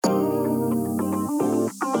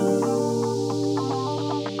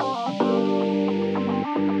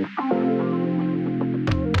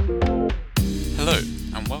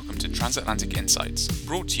Transatlantic Insights,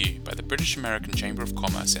 brought to you by the British American Chamber of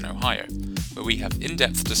Commerce in Ohio, where we have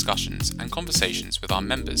in-depth discussions and conversations with our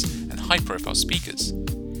members and high-profile speakers.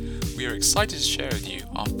 We are excited to share with you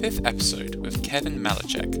our 5th episode with Kevin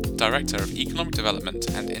Malachek, Director of Economic Development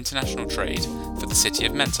and International Trade for the City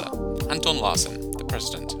of Mentor, and Don Larson, the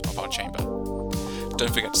President of our Chamber.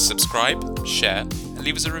 Don't forget to subscribe, share, and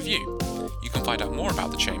leave us a review. You can find out more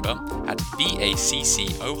about the Chamber at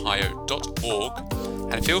baccohio.org,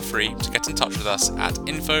 and feel free to get in touch with us at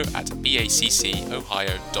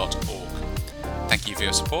info@baccohio.org. Thank you for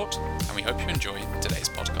your support, and we hope you enjoy today's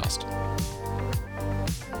podcast.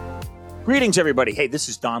 Greetings, everybody. Hey, this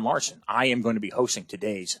is Don Larson. I am going to be hosting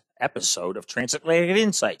today's episode of Transatlantic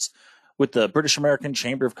Insights with the British American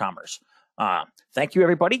Chamber of Commerce. Thank you,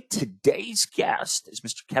 everybody. Today's guest is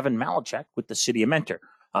Mr. Kevin Malachek with the City of Mentor.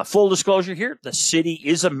 Full disclosure here, the city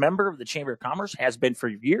is a member of the Chamber of Commerce, has been for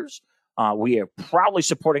years. We are proudly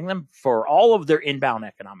supporting them for all of their inbound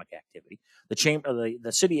economic activity.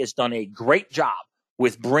 The city has done a great job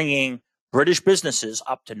with bringing British businesses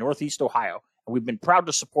up to Northeast Ohio, and we've been proud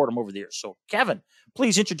to support them over the years. So, Kevin,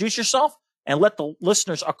 please introduce yourself and let the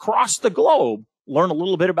listeners across the globe learn a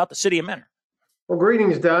little bit about the City of Mentor. Well,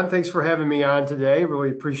 greetings, Don. Thanks for having me on today.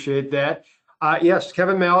 Really appreciate that. Yes,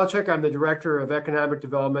 Kevin Malachek. I'm the Director of Economic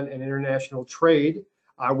Development and International Trade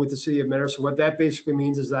with the City of Mentor. So what that basically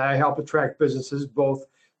means is that I help attract businesses both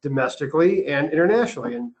domestically and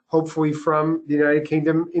internationally, and hopefully from the United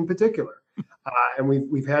Kingdom in particular. And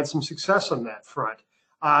we've had some success on that front.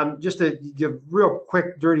 Just to give real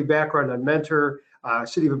quick, dirty background on Mentor, a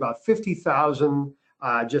city of about 50,000,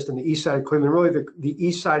 just on the east side of Cleveland, really the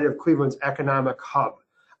east side of Cleveland's economic hub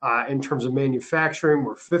in terms of manufacturing.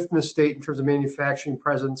 We're 5th in the state in terms of manufacturing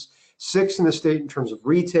presence, 6th in the state in terms of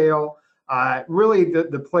retail. Really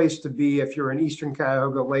the place to be if you're in Eastern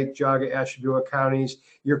Cuyahoga, Lake, Geauga, Ashtabula counties.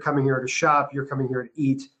 You're coming here to shop, you're coming here to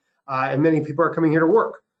eat, and many people are coming here to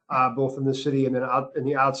work, both in the city and then out in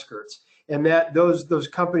the outskirts. And that those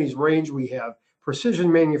companies range. We have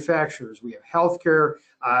precision manufacturers, we have healthcare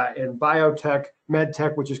and biotech,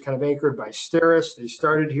 medtech, which is kind of anchored by STERIS. They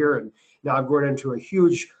started here and now grown into a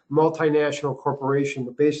huge multinational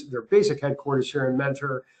corporation. Their basic headquarters here in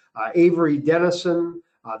Mentor. Avery Dennison,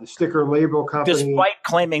 the sticker and label company. Despite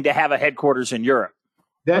claiming to have a headquarters in Europe.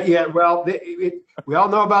 We all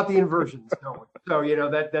know about the inversions, don't we? So,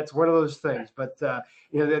 that's one of those things. But,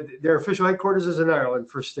 their official headquarters is in Ireland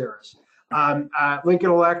for STERIS.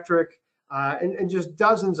 Lincoln Electric, and just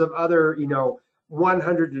dozens of other,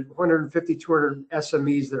 100 to 150, 200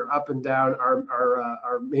 SMEs that are up and down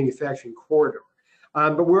our manufacturing corridor.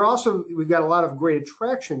 But we've got a lot of great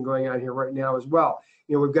attraction going on here right now as well.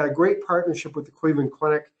 We've got a great partnership with the Cleveland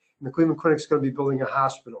Clinic, and the Cleveland Clinic is going to be building a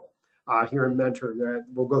hospital here in Mentor.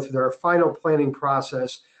 We'll go through our final planning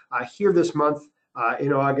process here this month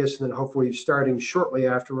in August, and then hopefully starting shortly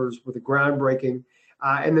afterwards with the groundbreaking.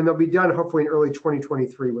 And then they'll be done hopefully in early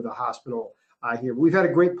 2023 with a hospital here. We've had a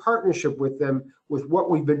great partnership with them with what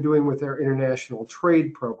we've been doing with their international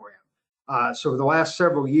trade program. So for the last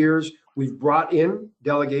several years, we've brought in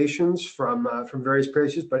delegations from various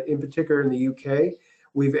places, but in particular in the UK.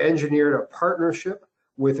 We've engineered a partnership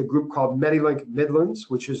with a group called Medilink Midlands,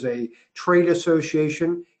 which is a trade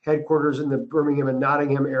association headquarters in the Birmingham and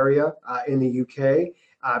Nottingham area in the UK,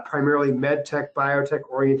 primarily medtech,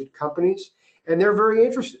 biotech-oriented companies. And they're very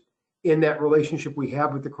interested in that relationship we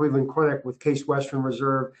have with the Cleveland Clinic, with Case Western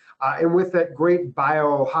Reserve, and with that great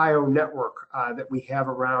BioOhio network that we have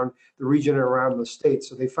around the region and around the state.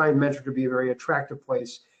 So they find Mentor to be a very attractive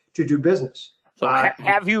place to do business. So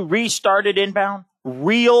have you restarted inbound?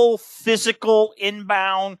 Real physical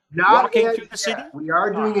inbound walking through the city? We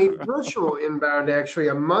are doing a virtual inbound actually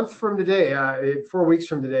a month from today, 4 weeks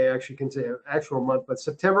from today, actually can say an actual month, but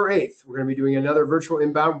September 8th, we're going to be doing another virtual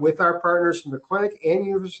inbound with our partners from the clinic and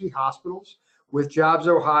university hospitals, with Jobs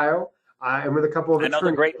Ohio, and with a couple of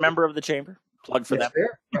another great member of the chamber. Plug for them.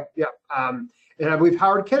 Yeah. And I believe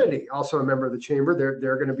Howard Kennedy, also a member of the chamber,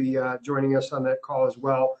 they're going to be joining us on that call as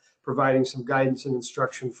well, providing some guidance and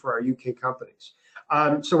instruction for our UK companies.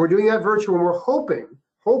 So we're doing that virtual, and we're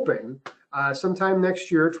hoping sometime next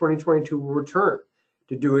year, 2022, we'll return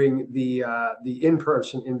to doing the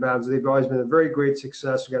in-person inbounds. They've always been a very great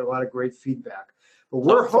success. We got a lot of great feedback, but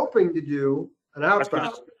we're hoping to do an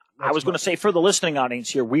outbound. I was going to say, for the listening audience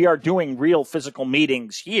here, we are doing real physical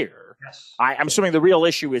meetings here. Yes. I'm assuming the real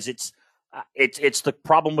issue is it's the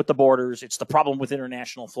problem with the borders. It's the problem with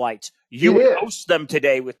international flights. You host them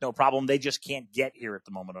today with no problem. They just can't get here at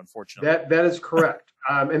the moment, unfortunately. That is correct.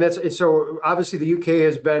 And that's so obviously the UK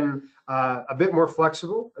has been a bit more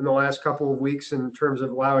flexible in the last couple of weeks in terms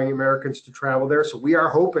of allowing Americans to travel there. So we are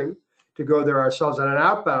hoping to go there ourselves on an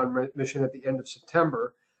outbound mission at the end of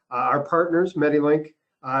September. Our partners, Medilink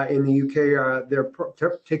in the UK,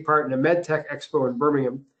 take part in a MedTech Expo in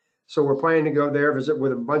Birmingham. So we're planning to go there, visit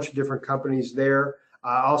with a bunch of different companies there,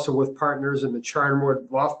 also with partners in the Charnwood,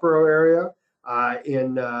 Loughborough area,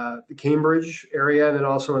 in the Cambridge area, and then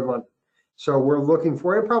also in London. So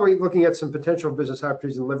we're probably looking at some potential business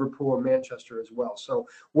opportunities in Liverpool and Manchester as well. So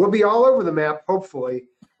we'll be all over the map, hopefully,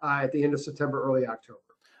 at the end of September, early October.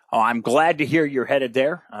 Oh, I'm glad to hear you're headed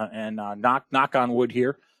there, and knock on wood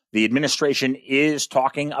here. The administration is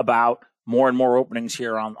talking about more and more openings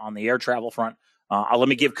here on the air travel front. Let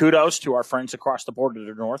me give kudos to our friends across the border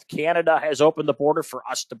to the north. Canada has opened the border for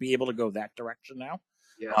us to be able to go that direction now.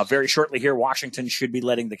 Yes. Very shortly here, Washington should be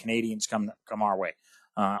letting the Canadians come our way.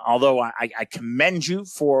 Although I commend you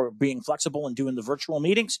for being flexible and doing the virtual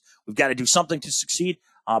meetings. We've got to do something to succeed,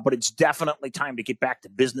 but it's definitely time to get back to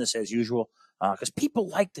business as usual, because people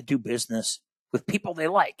like to do business with people they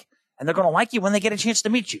like, and they're going to like you when they get a chance to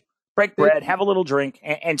meet you. Break bread, have a little drink,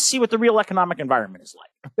 and see what the real economic environment is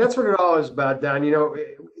like. That's what it all is about, Don. You know,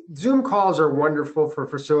 Zoom calls are wonderful for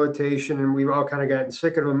facilitation, and we've all kind of gotten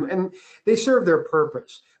sick of them, and they serve their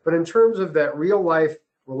purpose. But in terms of that real life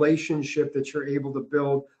relationship that you're able to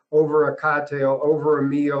build over a cocktail, over a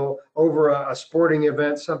meal, over a sporting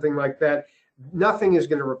event, something like that, nothing is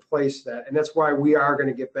going to replace that. And that's why we are going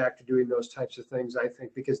to get back to doing those types of things, I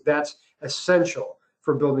think, because that's essential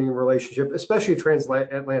for building a relationship, especially a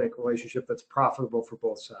transatlantic relationship that's profitable for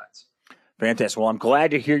both sides. Fantastic. Well, I'm glad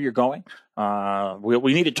to hear you're going.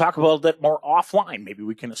 We need to talk a little bit more offline. Maybe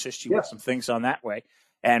we can assist you with some things on that way.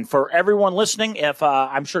 And for everyone listening, if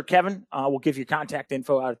I'm sure Kevin will give you contact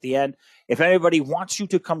info out at the end. If anybody wants you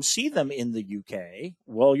to come see them in the UK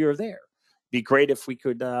while you're there, be great if we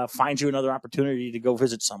could find you another opportunity to go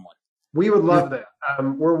visit someone. We would love that.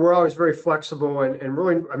 We're always very flexible and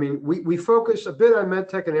really, I mean, we focus a bit on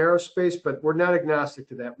medtech and aerospace, but we're not agnostic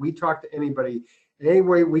to that. We talk to anybody in any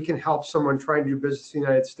way we can help someone trying to do business in the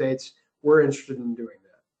United States. We're interested in doing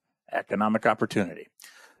that. Economic opportunity.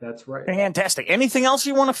 That's right. Fantastic. Anything else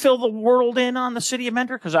you want to fill the world in on the city of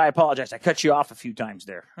Mentor? Because I apologize, I cut you off a few times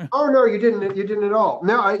there. Oh no, you didn't. You didn't at all.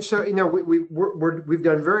 No, so you know we've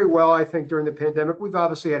done very well. I think during the pandemic, we've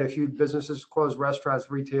obviously had a few businesses close, restaurants,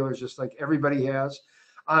 retailers, just like everybody has.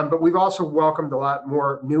 But we've also welcomed a lot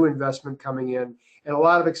more new investment coming in and a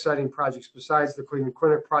lot of exciting projects. Besides the Cleveland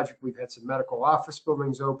Clinic project, we've had some medical office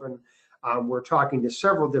buildings open. We're talking to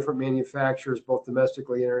several different manufacturers, both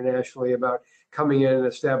domestically and internationally, about coming in and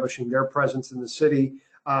establishing their presence in the city.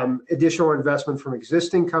 Additional investment from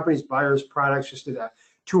existing companies. Byers Products just did a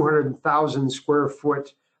 200,000 square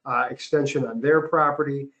foot extension on their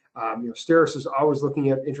property. STERIS is always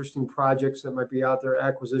looking at interesting projects that might be out there,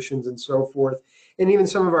 acquisitions and so forth. And even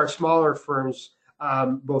some of our smaller firms,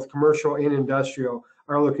 both commercial and industrial,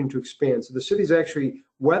 are looking to expand. So the city's actually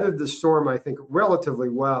weathered the storm, I think, relatively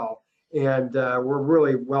well. And we're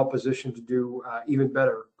really well positioned to do even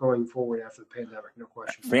better going forward after the pandemic, no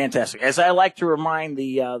question. Fantastic. As I like to remind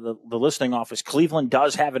the listening office, Cleveland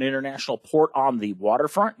does have an international port on the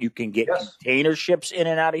waterfront. You can get container ships in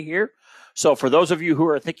and out of here. So for those of you who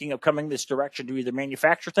are thinking of coming this direction to either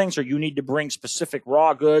manufacture things or you need to bring specific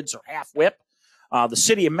raw goods or half whip, the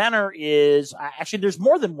city of Mentor is actually there's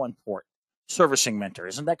more than one port servicing Mentor.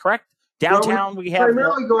 Isn't that correct? Downtown, we have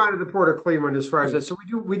primarily go out of the Port of Cleveland as far as that. So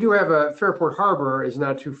we do have a Fairport Harbor is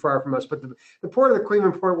not too far from us, but the Port of the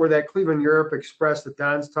Cleveland Port, where that Cleveland Europe Express that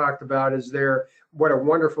Don's talked about is there. What a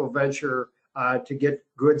wonderful venture to get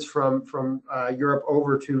goods from Europe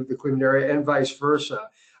over to the Cleveland area and vice versa.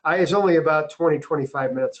 It's only about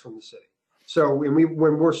 25 minutes from the city. So when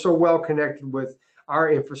we're so well connected with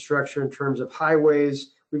our infrastructure in terms of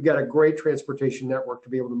highways, we've got a great transportation network to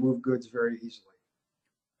be able to move goods very easily.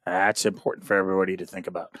 That's important for everybody to think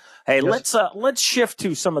about. Hey, let's shift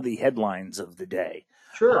to some of the headlines of the day.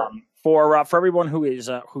 Sure. For everyone who's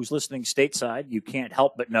listening stateside, you can't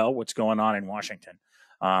help but know what's going on in Washington.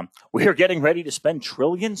 We are getting ready to spend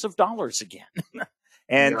trillions of dollars again,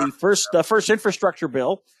 and the first infrastructure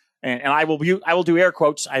bill, and I will do air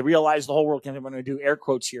quotes. I realize the whole world can. I'm going to do air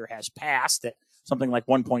quotes here. Has passed at something like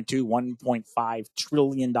 $1.5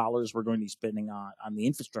 trillion. We're going to be spending on the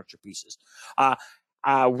infrastructure pieces.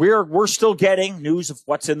 We're still getting news of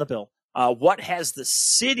what's in the bill. What has the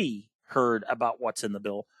city heard about what's in the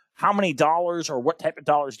bill? How many dollars or what type of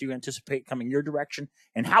dollars do you anticipate coming your direction?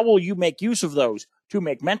 And how will you make use of those to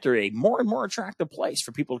make Mentor a more and more attractive place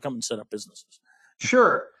for people to come and set up businesses?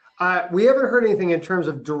 Sure. We haven't heard anything in terms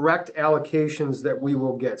of direct allocations that we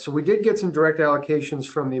will get. So we did get some direct allocations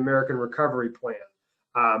from the American Recovery Plan,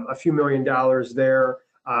 a few $1 million there.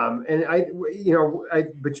 Between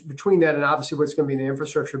that and obviously what's going to be in the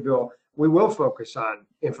infrastructure bill, we will focus on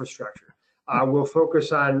infrastructure. We'll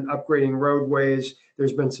focus on upgrading roadways.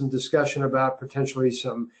 There's been some discussion about potentially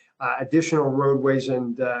some additional roadways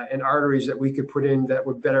and arteries that we could put in that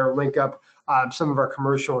would better link up some of our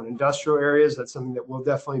commercial and industrial areas. That's something that we'll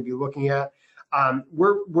definitely be looking at.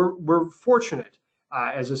 We're fortunate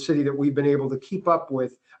as a city that we've been able to keep up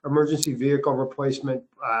with emergency vehicle replacement,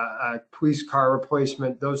 police car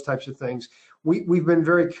replacement, those types of things. We've been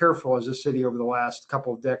very careful as a city over the last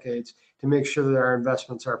couple of decades to make sure that our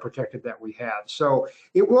investments are protected that we have. So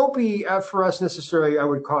it won't be for us necessarily, I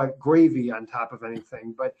would call it gravy on top of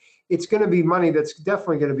anything, but it's going to be money that's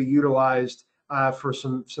definitely going to be utilized for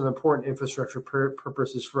some important infrastructure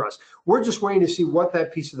purposes for us. We're just waiting to see what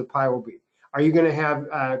that piece of the pie will be. Are you going to have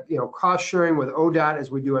cost sharing with ODOT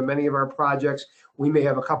as we do in many of our projects? We may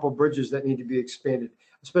have a couple bridges that need to be expanded,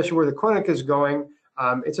 especially where the clinic is going.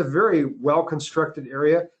 It's a very well-constructed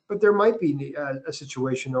area, but there might be a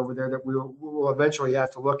situation over there that we will eventually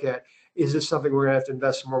have to look at. Is this something we're going to have to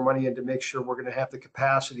invest some more money in to make sure we're going to have the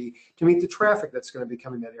capacity to meet the traffic that's going to be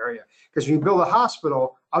coming in that area? Because when you build a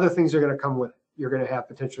hospital, other things are going to come with it. You're going to have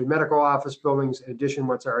potentially medical office buildings in addition to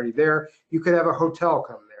what's already there. You could have a hotel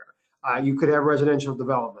come there. You could have residential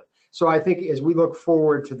development. So I think as we look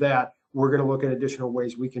forward to that, we're going to look at additional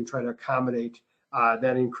ways we can try to accommodate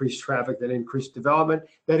that increased traffic, that increased development,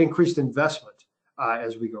 that increased investment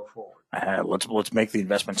as we go forward. Let's make the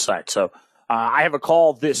investment side. So I have a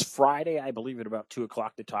call this Friday, I believe at about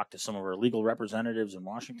 2:00, to talk to some of our legal representatives in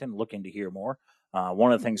Washington, looking to hear more.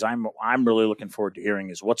 One of the things I'm really looking forward to hearing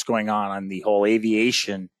is what's going on the whole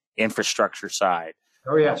aviation infrastructure side.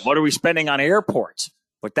 Oh yes. What are we spending on airports?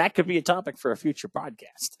 But that could be a topic for a future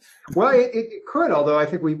podcast. Well, it could, although I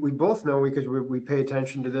think we both know, because we pay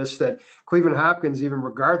attention to this, that Cleveland Hopkins, even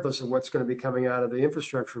regardless of what's going to be coming out of the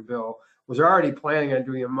infrastructure bill, was already planning on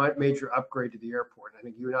doing a major upgrade to the airport. I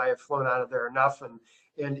think you and I have flown out of there enough, and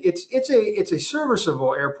it's a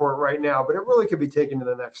serviceable airport right now, but it really could be taken to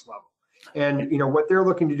the next level. And what they're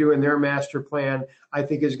looking to do in their master plan, I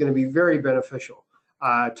think, is going to be very beneficial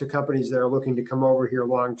to companies that are looking to come over here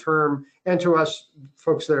long term, and to us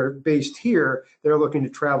folks that are based here that are looking to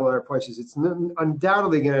travel other places. It's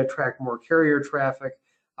undoubtedly going to attract more carrier traffic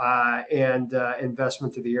and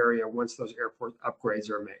investment to the area once those airport upgrades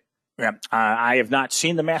are made. Yeah, I have not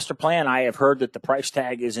seen the master plan. I have heard that the price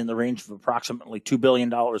tag is in the range of approximately $2 billion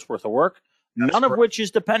worth of work. That's none correct. of which is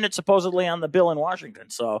dependent supposedly on the bill in Washington.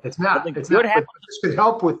 So it's not. It's not, happen. but this could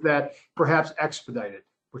help with that, perhaps expedite it,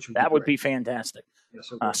 which would be fantastic. Yes,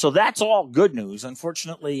 so that's all good news.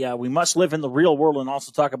 Unfortunately, we must live in the real world and also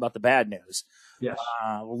talk about the bad news. Yes.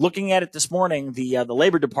 Looking at it this morning, the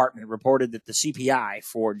Labor Department reported that the CPI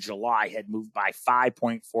for July had moved by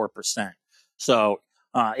 5.4%. So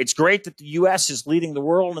it's great that the U.S. is leading the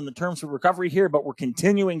world in the terms of recovery here, but we're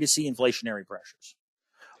continuing to see inflationary pressures.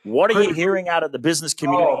 What are you hearing out of the business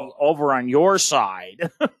community over on your side?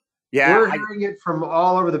 Yeah, we're hearing it from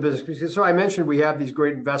all over the business. So I mentioned we have these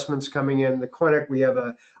great investments coming in the clinic. We have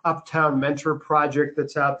a Uptown Mentor project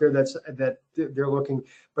that's out there that they're looking.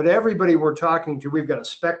 But everybody we're talking to, we've got a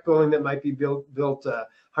spec building that might be built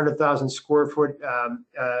 100,000 square foot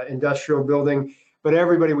industrial building. But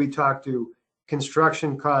everybody we talk to,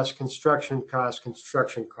 construction costs,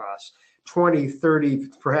 20, 30,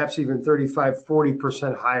 perhaps even 35,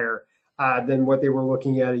 40% higher than what they were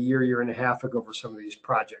looking at a year and a half ago for some of these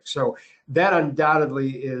projects. So that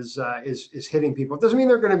undoubtedly is hitting people. It doesn't mean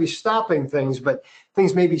they're going to be stopping things, but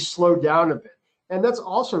things may be slowed down a bit. And that's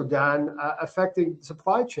also, Don, affecting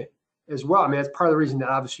supply chain as well. I mean, that's part of the reason that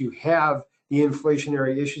obviously you have the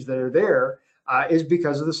inflationary issues that are there is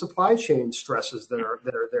because of the supply chain stresses that are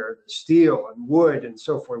there, steel and wood and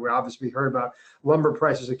so forth. We obviously heard about lumber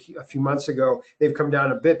prices a few months ago. They've come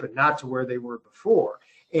down a bit, but not to where they were before.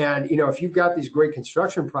 And, if you've got these great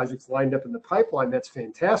construction projects lined up in the pipeline, that's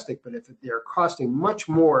fantastic. But if they're costing much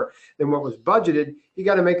more than what was budgeted, you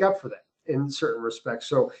got to make up for that in certain respects.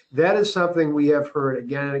 So that is something we have heard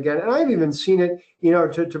again and again. And I've even seen it,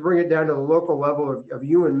 to bring it down to the local level of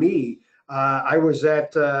you and me. I was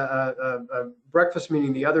at a breakfast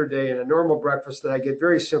meeting the other day, and a normal breakfast that I get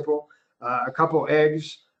very simple, a couple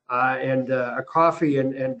eggs and a coffee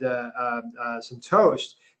and some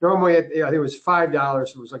toast. Normally, I think it was $5.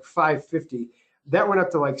 It was like $5.50. That went up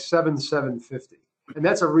to like $7.50, and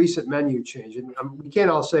that's a recent menu change. And we can't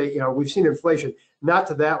all say, we've seen inflation, not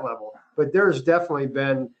to that level, but there's definitely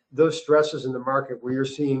been those stresses in the market where you're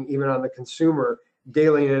seeing, even on the consumer,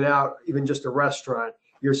 daily in and out, even just a restaurant,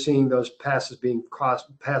 you're seeing those passes being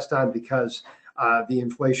passed on because the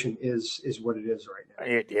inflation is what it is right now.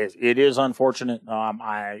 It is unfortunate.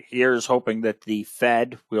 Here's hoping that the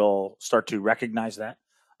Fed will start to recognize that.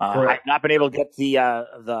 I've not been able to get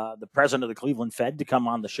the president of the Cleveland Fed to come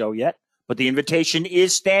on the show yet, but the invitation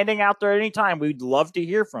is standing out there anytime. We'd love to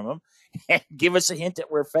hear from him and give us a hint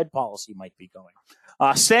at where Fed policy might be going.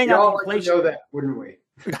 Staying on inflation, know that, wouldn't we?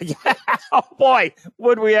 Oh boy,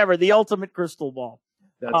 would we ever? The ultimate crystal ball.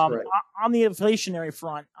 That's right. On the inflationary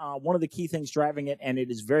front, one of the key things driving it, and it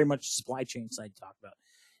is very much the supply chain side to talk about,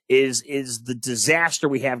 is the disaster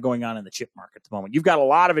we have going on in the chip market at the moment. You've got a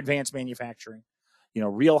lot of advanced manufacturing,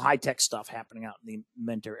 real high-tech stuff happening out in the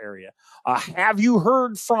Mentor area. Have you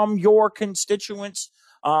heard from your constituents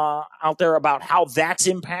out there about how that's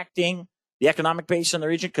impacting the economic base in the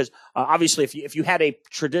region? Because obviously, if you had a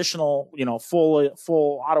traditional,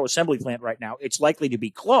 full auto assembly plant right now, it's likely to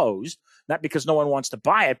be closed. Not because no one wants to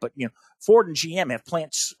buy it, but Ford and GM have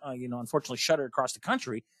plants, unfortunately shuttered across the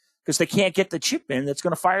country because they can't get the chip in that's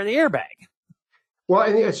going to fire the airbag. Well,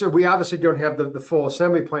 and so we obviously don't have the full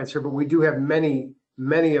assembly plants here, but we do have many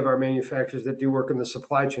of our manufacturers that do work in the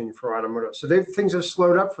supply chain for automotive. So things have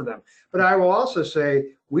slowed up for them. But I will also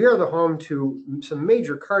say we are the home to some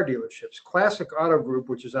major car dealerships. Classic Auto Group,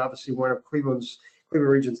 which is obviously one of Cleveland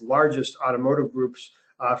region's largest automotive groups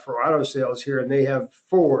for auto sales here, and they have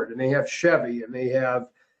Ford and they have Chevy and they have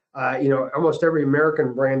almost every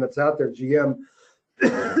American brand that's out there, GM,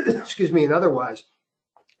 excuse me, and otherwise,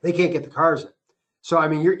 they can't get the cars in. So I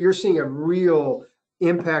mean, you're seeing a real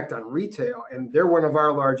impact on retail, and they're one of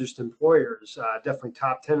our largest employers, definitely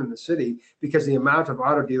top 10 in the city, because the amount of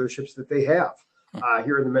auto dealerships that they have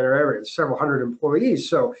here in the Mentor area. It's several hundred employees.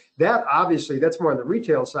 So that obviously, that's more on the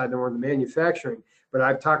retail side than more on the manufacturing. But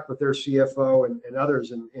I've talked with their CFO and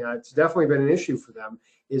others, and it's definitely been an issue for them,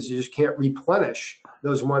 is you just can't replenish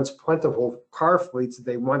those once plentiful car fleets that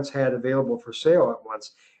they once had available for sale at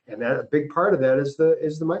once. And that a big part of that is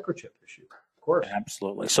the microchip issue. Of course.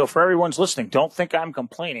 Absolutely. So for everyone's listening, don't think I'm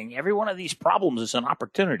complaining. Every one of these problems is an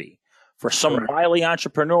opportunity for some wily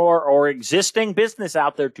entrepreneur or existing business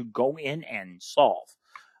out there to go in and solve.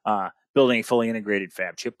 Building a fully integrated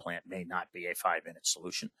fab chip plant may not be a 5-minute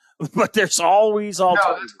solution, but there's always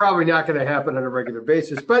alternatives. No, that's probably not going to happen on a regular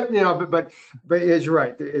basis. But but as you're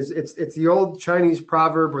right, it's the old Chinese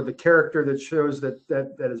proverb or the character that shows that's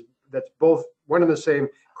both one and the same: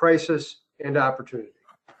 crisis and opportunity.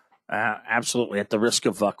 Absolutely. At the risk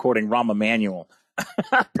of quoting Rahm Emanuel,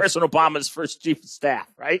 President Obama's first chief of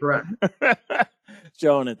staff, right? Correct.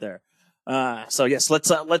 Showing it there. So yes,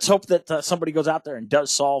 let's hope that somebody goes out there and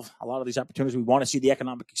does solve a lot of these opportunities. We want to see the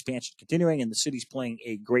economic expansion continuing, and the city's playing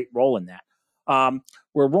a great role in that.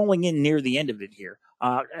 We're rolling in near the end of it here.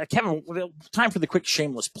 Kevin, time for the quick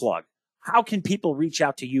shameless plug. How can people reach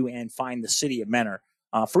out to you and find the city of Mentor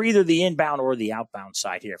for either the inbound or the outbound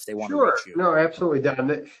side here if they want to reach you? No, absolutely, Don.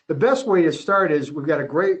 The best way to start is we've got a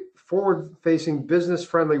great forward-facing,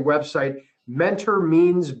 business-friendly website,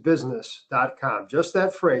 mentormeansbusiness.com. Just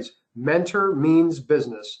that phrase,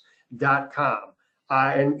 mentormeansbusiness.com.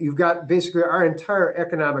 And you've got basically our entire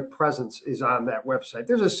economic presence is on that website.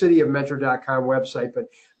 There's a cityofmentor.com website, but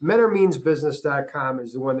mentormeansbusiness.com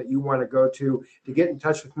is the one that you want to go to get in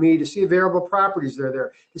touch with me, to see available properties that are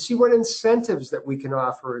there, to see what incentives that we can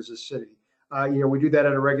offer as a city. We do that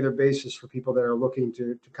on a regular basis for people that are looking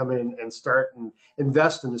to come in and start and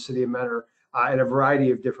invest in the city of Mentor. In a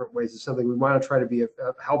variety of different ways. It's something we want to try to be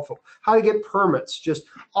helpful. How to get permits, just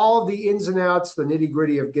all of the ins and outs, the nitty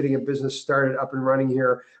gritty of getting a business started up and running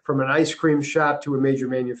here, from an ice cream shop to a major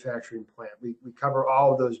manufacturing plant. We cover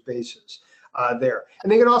all of those bases there.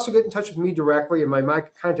 And they can also get in touch with me directly, and my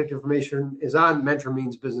contact information is on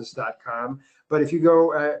mentormeansbusiness.com. But if you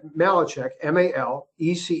go Malecek,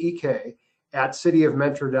 MALECEK, at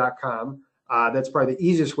cityofmentor.com, that's probably the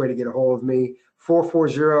easiest way to get a hold of me.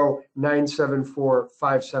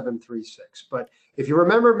 440-974-5736. But if you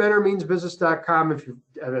remember mentormeansbusiness.com,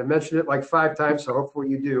 I mentioned it like 5 times, so hopefully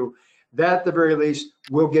you do, that at the very least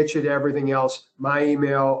will get you to everything else: my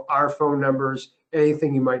email, our phone numbers,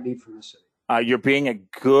 anything you might need from the city. You're being a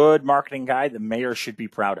good marketing guy. The mayor should be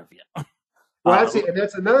proud of you. Well,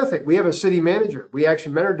 that's another thing. We have a city manager.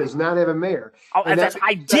 Mentor does not have a mayor. Oh, and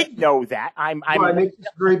I did know that. I make this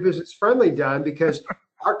very business friendly, Don, because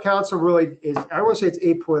our council really is, I don't want to say it's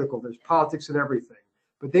apolitical. There's politics and everything,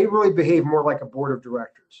 but they really behave more like a board of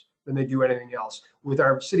directors than they do anything else, with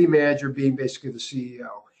our city manager being basically the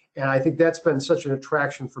CEO. And I think that's been such an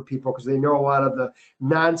attraction for people because they know a lot of the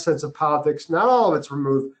nonsense of politics. Not all of it's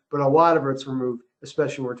removed, but a lot of it's removed,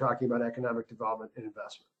 especially when we're talking about economic development and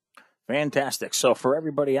investment. Fantastic. So for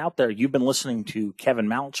everybody out there, you've been listening to Kevin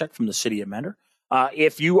Malecek from the City of Mentor.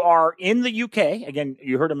 If you are in the UK, again,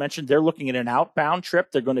 you heard him mention they're looking at an outbound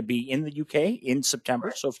trip. They're going to be in the UK in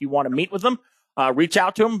September. So if you want to meet with them, reach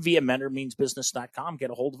out to them via mentormeansbusiness.com.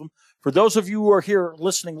 Get a hold of them. For those of you who are here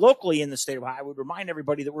listening locally in the state of Ohio, I would remind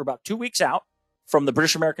everybody that we're about 2 weeks out from the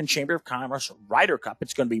British American Chamber of Commerce Ryder Cup.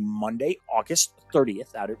 It's going to be Monday, August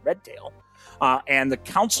 30th out at Redtail. And the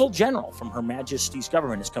Consul General from Her Majesty's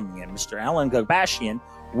government is coming in. Mr. Alan Gabashian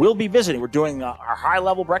will be visiting. We're doing our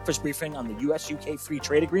high-level breakfast briefing on the U.S.-UK Free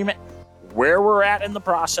Trade Agreement, where we're at in the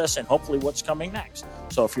process, and hopefully what's coming next.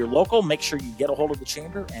 So if you're local, make sure you get a hold of the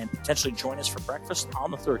Chamber and potentially join us for breakfast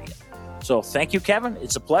on the 30th. So thank you, Kevin.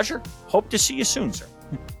 It's a pleasure. Hope to see you soon, sir.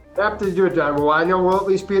 Happy to do it, John. Well, I know we'll at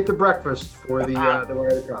least be at the breakfast for the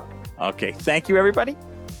Ryder Cup. Okay. Thank you, everybody.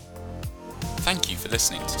 Thank you for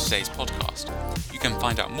listening to today's podcast. You can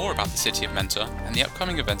find out more about the City of Mentor and the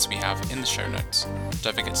upcoming events we have in the show notes.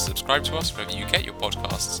 Don't forget to subscribe to us wherever you get your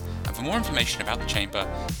podcasts, and for more information about the Chamber,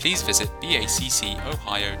 please visit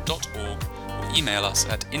baccohio.org or email us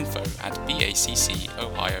at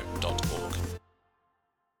info@baccohio.org.